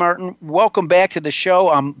 Ryan Martin, welcome back to the show.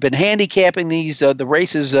 I've been handicapping these the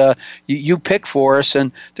races you pick for us,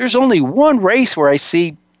 and there's only one race where I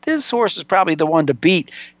see this horse is probably the one to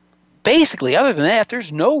beat. Basically, other than that,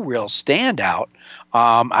 there's no real standout.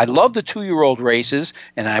 I love the 2-year-old races,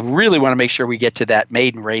 and I really want to make sure we get to that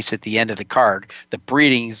maiden race at the end of the card. The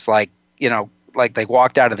breeding's like they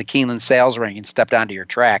walked out of the Keeneland sales ring and stepped onto your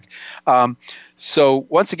track. So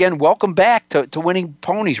once again, welcome back to Winning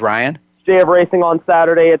Ponies, Ryan. Day of racing on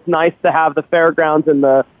Saturday. It's nice to have the fairgrounds and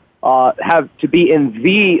have to be in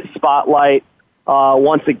the spotlight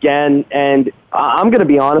once again. And I'm going to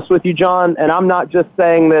be honest with you, John, and I'm not just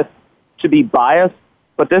saying this to be biased,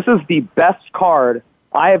 but this is the best card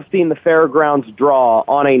I have seen the fairgrounds draw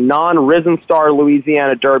on a non-Risen Star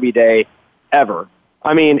Louisiana Derby day ever.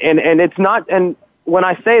 I mean, and it's not, and when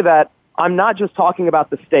I say that, I'm not just talking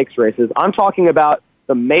about the stakes races. I'm talking about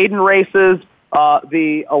the maiden races,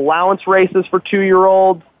 the allowance races for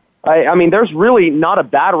 2-year-olds. I mean, there's really not a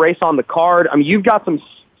bad race on the card. I mean, you've got some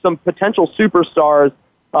potential superstars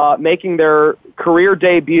making their career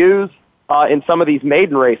debuts in some of these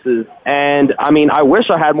maiden races. And, I mean, I wish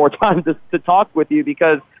I had more time to talk with you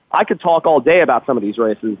because I could talk all day about some of these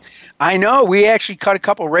races. I know. We actually cut a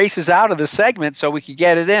couple races out of the segment so we could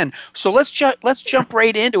get it in. So let's jump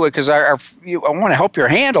right into it because I want to help your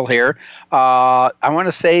handle here. I want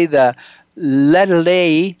to say the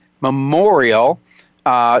Ledley Memorial,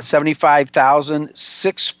 75,000,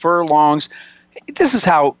 6 furlongs. This is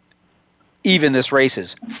how even this race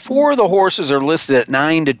is. 4 of the horses are listed at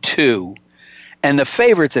 9-2, and the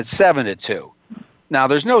favorites at 7-2. Now,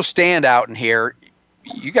 there's no standout in here.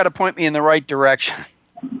 You got to point me in the right direction.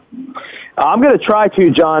 I'm going to try to,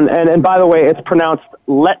 John. And by the way, it's pronounced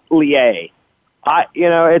Letlier.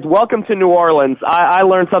 It's welcome to New Orleans. I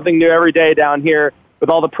learn something new every day down here with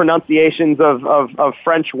all the pronunciations of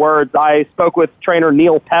French words. I spoke with trainer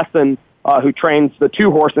Neil Pesson, who trains the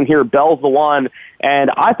 2-horse in here, Bell's the One, and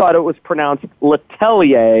I thought it was pronounced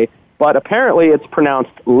Letelier, but apparently it's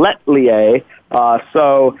pronounced Letlier.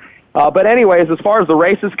 But anyways, as far as the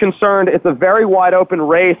race is concerned, it's a very wide open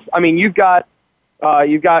race. I mean, you've got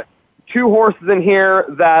 2 horses in here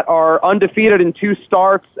that are undefeated in 2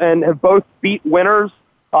 starts and have both beat winners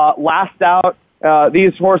last out.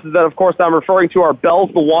 These horses that, of course, I'm referring to are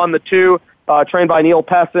Bell's the One, the 2, trained by Neil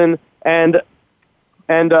Pesson, and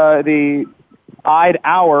the Eyed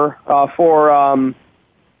Hour for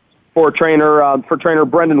trainer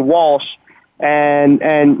Brendan Walsh. And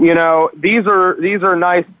these are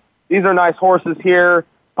nice horses here.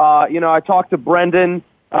 I talked to Brendan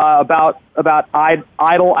about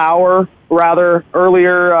Idle Hour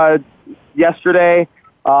earlier yesterday.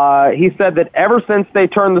 He said that ever since they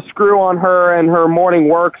turned the screw on her and her morning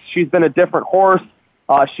works, she's been a different horse.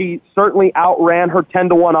 She certainly outran her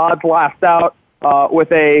 10-1 odds last out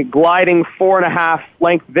with a gliding 4.5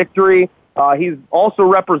 length victory. He's also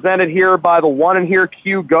represented here by the one in here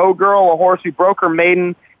Q Go Girl, a horse who broke her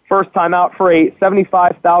maiden first time out for a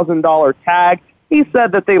 $75,000 tag. He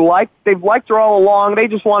said that they've liked her all along. They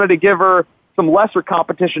just wanted to give her some lesser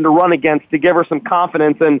competition to run against to give her some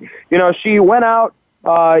confidence. And, she went out,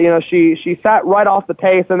 she sat right off the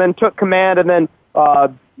pace and then took command and then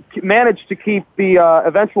managed to keep the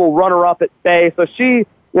eventual runner-up at bay. So she,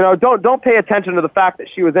 don't pay attention to the fact that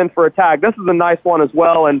she was in for a tag. This is a nice one as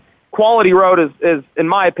well. And Quality Road is, in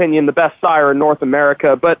my opinion, the best sire in North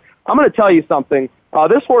America. But I'm going to tell you something.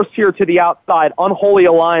 This horse here to the outside, Unholy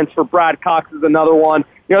Alliance for Brad Cox, is another one.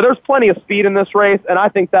 There's plenty of speed in this race, and I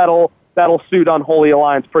think that'll suit Unholy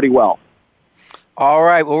Alliance pretty well. All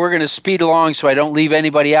right. Well, we're going to speed along so I don't leave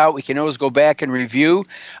anybody out. We can always go back and review.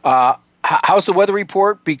 How's the weather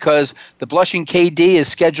report? Because the Blushing KD is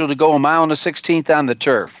scheduled to go 1 16 miles on the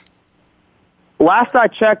turf. Last I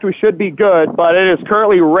checked, we should be good, but it is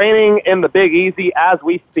currently raining in the Big Easy as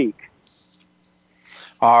we speak.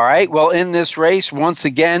 All right. Well, in this race, once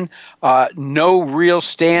again, no real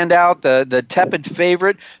standout. The tepid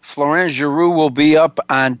favorite, Florent Giroux, will be up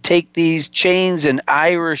on Take These Chains, and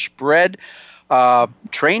Irish bred,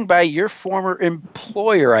 trained by your former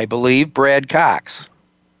employer, I believe, Brad Cox.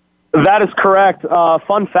 That is correct.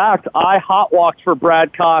 Fun fact, I hot-walked for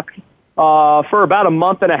Brad Cox for about a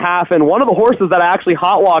month and a half, and one of the horses that I actually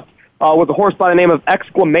hot-walked was a horse by the name of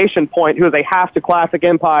Exclamation Point, who is a half to Classic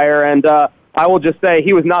Empire, and I will just say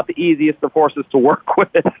he was not the easiest of horses to work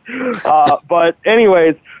with. But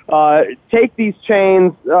anyways, Take These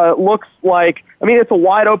Chains looks like, it's a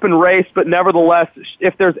wide open race, but nevertheless,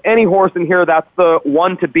 if there's any horse in here that's the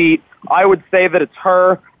one to beat, I would say that it's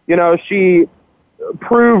her. She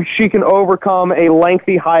proved she can overcome a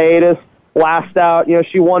lengthy hiatus last out.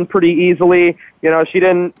 She won pretty easily. She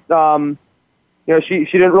didn't, she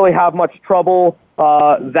didn't really have much trouble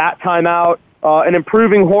that time out. An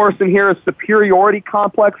improving horse in here is Superiority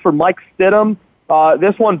Complex for Mike Stidham.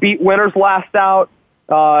 This one beat winners last out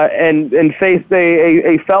and faced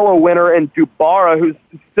a fellow winner in Dubara, who's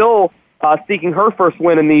still seeking her first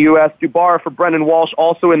win in the U.S. Dubara for Brendan Walsh,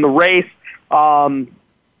 also in the race.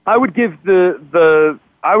 I would give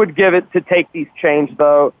it to Take These Chains,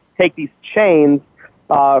 though. Take These Chains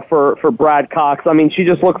for Brad Cox. She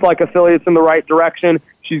just looks like a filly that's in the right direction.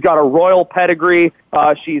 She's got a royal pedigree.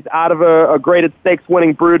 She's out of a graded stakes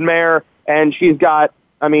winning broodmare, and she's got,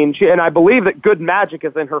 and I believe that good magic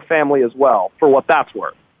is in her family as well, for what that's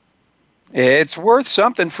worth. It's worth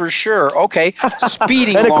something for sure. Okay,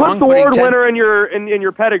 speeding and along. Eclipse Award winner in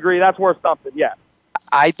your pedigree, that's worth something, yeah.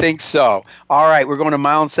 I think so. All right, we're going 1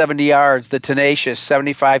 mile and 70 yards. The Tenacious,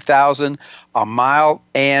 75,000, 1 mile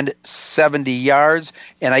and 70 yards.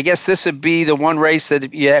 And I guess this would be the one race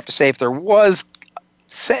that you have to say if there was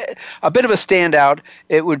a bit of a standout,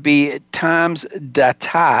 it would be Tom's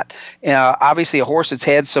Datat. Obviously, a horse that's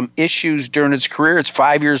had some issues during its career. It's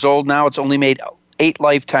 5 years old now. It's only made 8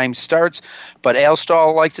 lifetime starts, but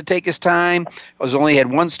Alstall likes to take his time. It only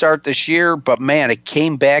had 1 start this year, but man, it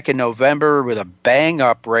came back in November with a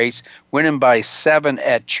bang-up race, winning by 7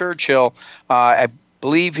 at Churchill. I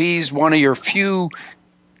believe he's one of your few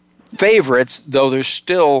favorites, though there's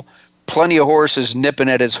still plenty of horses nipping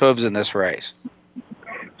at his hooves in this race.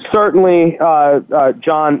 Certainly,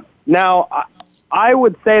 John. Now, I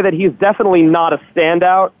would say that he's definitely not a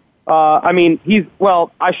standout.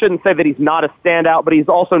 I shouldn't say that he's not a standout, but he's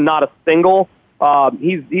also not a single.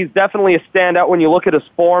 He's definitely a standout when you look at his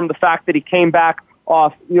form. The fact that he came back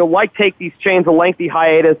off, like Take These Chains, a lengthy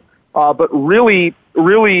hiatus, but really,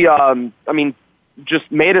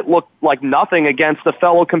 just made it look like nothing against a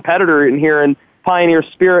fellow competitor in here in Pioneer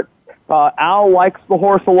Spirit. Al likes the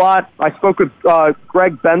horse a lot. I spoke with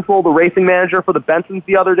Greg Benzel, the racing manager for the Bensons,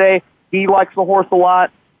 the other day. He likes the horse a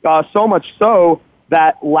lot, so much so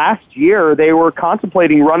that last year they were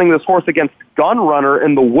contemplating running this horse against Gunrunner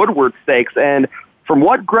in the Woodward Stakes. And from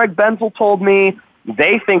what Greg Benzel told me,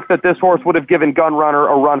 they think that this horse would have given Gunrunner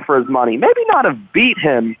a run for his money. Maybe not have beat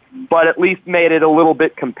him, but at least made it a little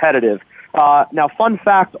bit competitive. Now, fun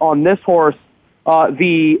fact on this horse,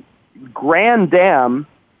 the Grand Dam,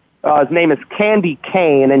 his name is Candy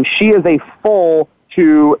Kane, and she is a foal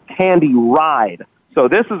to Candy Ride. So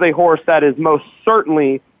this is a horse that is most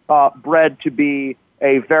certainly bred to be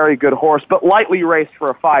a very good horse, but lightly raced for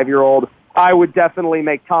a 5-year-old. I would definitely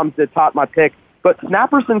make Tom Zitot my pick. But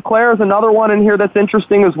Snapper Sinclair is another one in here that's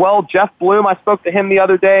interesting as well. Jeff Bloom, I spoke to him the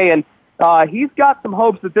other day, and he's got some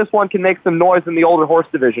hopes that this one can make some noise in the older horse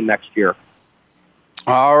division next year.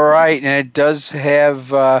 All right, and it does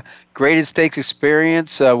have graded stakes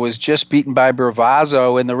experience, was just beaten by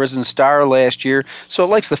Bravazzo in the Risen Star last year, so it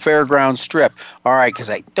likes the fairground strip. All right, because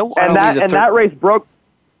I don't want to leave the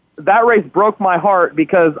that race broke my heart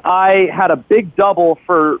because I had a big double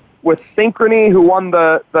with Synchrony, who won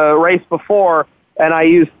the race before, and I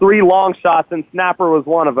used 3 long shots, and Snapper was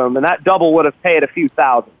one of them, and that double would have paid a few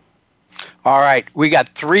thousand. All right, we got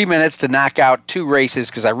 3 minutes to knock out 2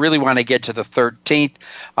 races because I really want to get to the 13th.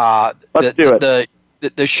 Let's do it.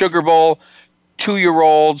 The Sugar Bowl,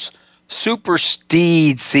 2-year-olds, Super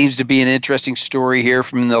Steed seems to be an interesting story here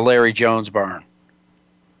from the Larry Jones barn.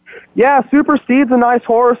 Yeah, Super Steed's a nice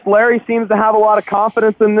horse. Larry seems to have a lot of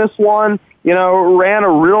confidence in this one. You know, ran a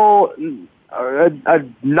real a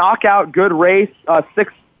knockout good race,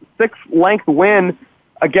 six-length win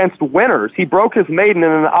against Winners. He broke his maiden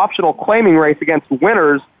in an optional claiming race against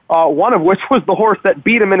Winners, one of which was the horse that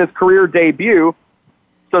beat him in his career debut.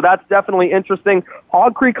 So that's definitely interesting.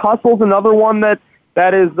 Hog Creek Hustle's another one that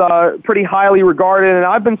is pretty highly regarded, and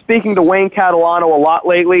I've been speaking to Wayne Catalano a lot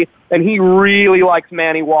lately, and he really likes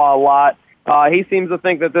Manny Wah a lot. He seems to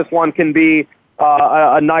think that this one can be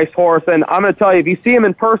a nice horse, and I'm going to tell you, if you see him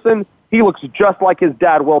in person, he looks just like his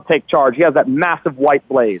dad, Will Take Charge. He has that massive white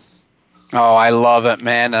blaze. Oh, I love it,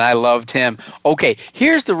 man, and I loved him. Okay,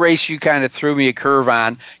 here's the race you kind of threw me a curve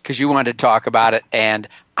on because you wanted to talk about it, and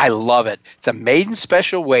I love it. It's a maiden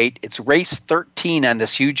special weight. It's race 13 on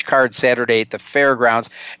this huge card Saturday at the fairgrounds,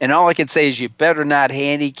 and all I can say is you better not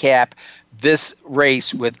handicap this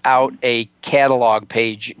race without a catalog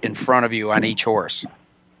page in front of you on each horse.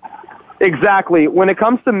 Exactly. When it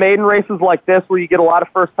comes to maiden races like this where you get a lot of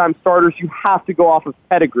first-time starters, you have to go off of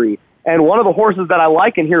pedigree. And one of the horses that I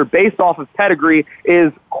like in here based off of pedigree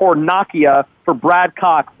is Cornakia for Brad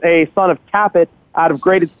Cox, a son of Capit out of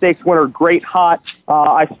graded stakes winner Great Hot.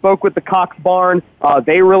 I spoke with the Cox barn.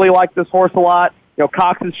 They really like this horse a lot. You know,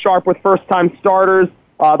 Cox is sharp with first-time starters.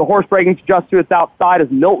 The horse breaking just to its outside is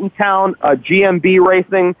Miltontown, a GMB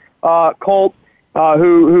racing colt,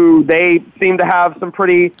 who they seem to have some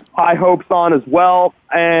pretty high hopes on as well.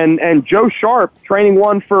 And Joe Sharp, training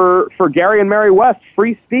one for Gary and Mary West,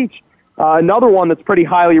 Free Speech, another one that's pretty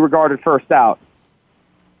highly regarded first out.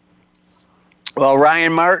 Well,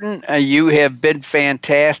 Ryan Martin, you have been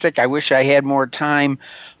fantastic. I wish I had more time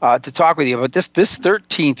to talk with you, but this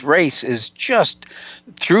 13th race is just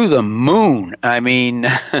through the moon. I mean,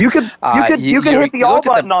 you could hit the all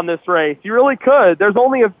button on this race. You really could. There's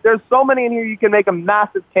so many in here you can make a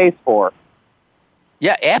massive case for.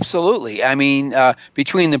 Yeah, absolutely. I mean,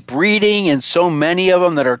 between the breeding and so many of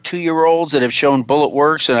them that are 2-year-olds that have shown bullet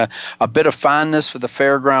works and a bit of fondness for the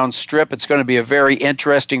fairground strip, it's going to be a very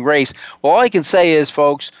interesting race. Well, all I can say is,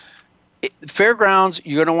 folks, fairgrounds,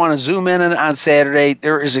 you're going to want to zoom in on Saturday.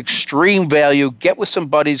 There is extreme value. Get with some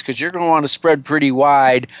buddies because you're going to want to spread pretty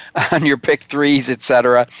wide on your pick threes,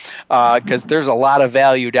 etc. Because there's a lot of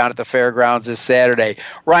value down at the fairgrounds this Saturday.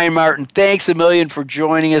 Ryan Martin, thanks a million for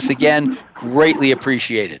joining us again. Greatly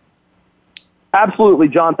appreciated. Absolutely,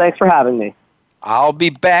 John. Thanks for having me. I'll be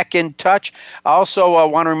back in touch. I also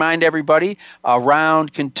want to remind everybody,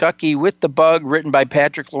 Around Kentucky with the Bug, written by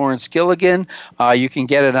Patrick Lawrence Gilligan. You can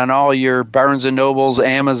get it on all your Barnes & Nobles,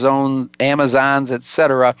 Amazons,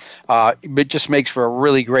 etc. It just makes for a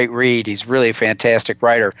really great read. He's really a fantastic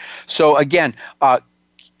writer. So, again,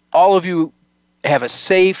 all of you have a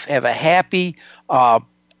safe, have a happy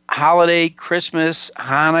holiday, Christmas,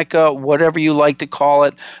 Hanukkah, whatever you like to call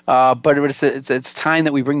it, but it's time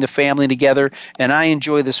that we bring the family together, and I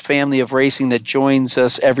enjoy this family of racing that joins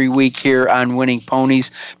us every week here on Winning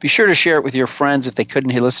Ponies. Be sure to share it with your friends if they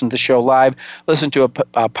couldn't listen to the show live. Listen to a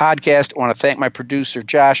podcast. I want to thank my producer,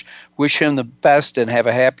 Josh. Wish him the best and have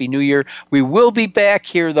a happy New Year. We will be back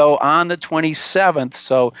here, though, on the 27th,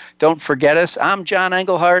 so don't forget us. I'm John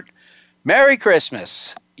Engelhardt. Merry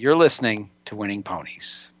Christmas. You're listening to Winning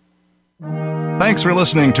Ponies. Thanks for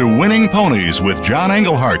listening to Winning Ponies with John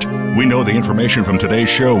Engelhardt. We know the information from today's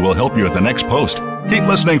show will help you at the next post. Keep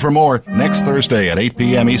listening for more next Thursday at 8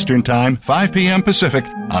 p.m. Eastern Time, 5 p.m. Pacific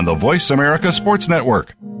on the Voice America Sports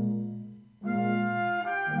Network.